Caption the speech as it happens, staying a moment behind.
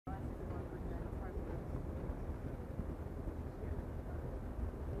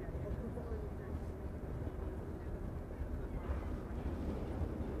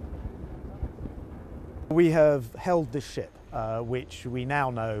We have held this ship, which we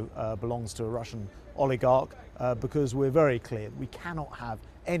now know belongs to a Russian oligarch, because we're very clear we cannot have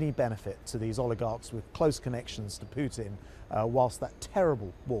any benefit to these oligarchs with close connections to Putin whilst that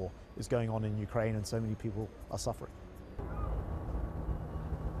terrible war is going on in Ukraine and so many people are suffering.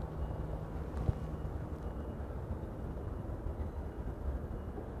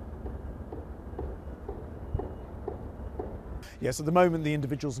 Yes, at the moment the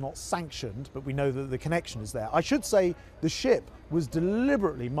individual's not sanctioned, but we know that the connection is there. I should say the ship was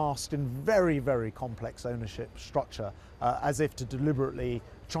deliberately masked in very, very complex ownership structure, as if to deliberately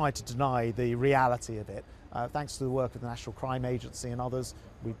try to deny the reality of it. Thanks to the work of the National Crime Agency and others,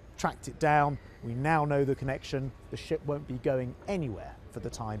 we've tracked it down. We now know the connection. The ship won't be going anywhere for the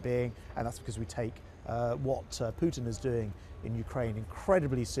time being, and that's because we take what Putin is doing in Ukraine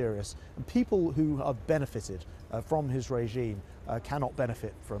incredibly serious, and people who have benefited from his regime cannot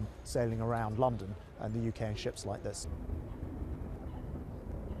benefit from sailing around London and the UK in ships like this.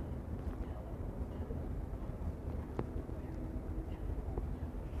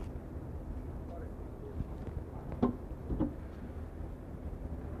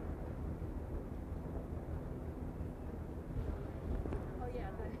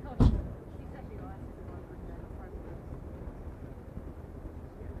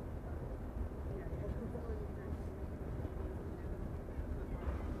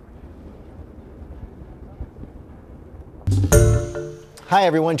 Hi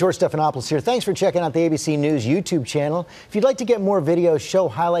everyone, George Stephanopoulos here. Thanks for checking out the ABC News YouTube channel. If you'd like to get more videos, show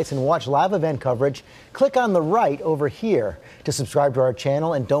highlights, and watch live event coverage, click on the right over here to subscribe to our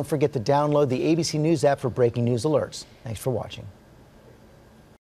channel, and don't forget to download the ABC News app for breaking news alerts. Thanks for watching.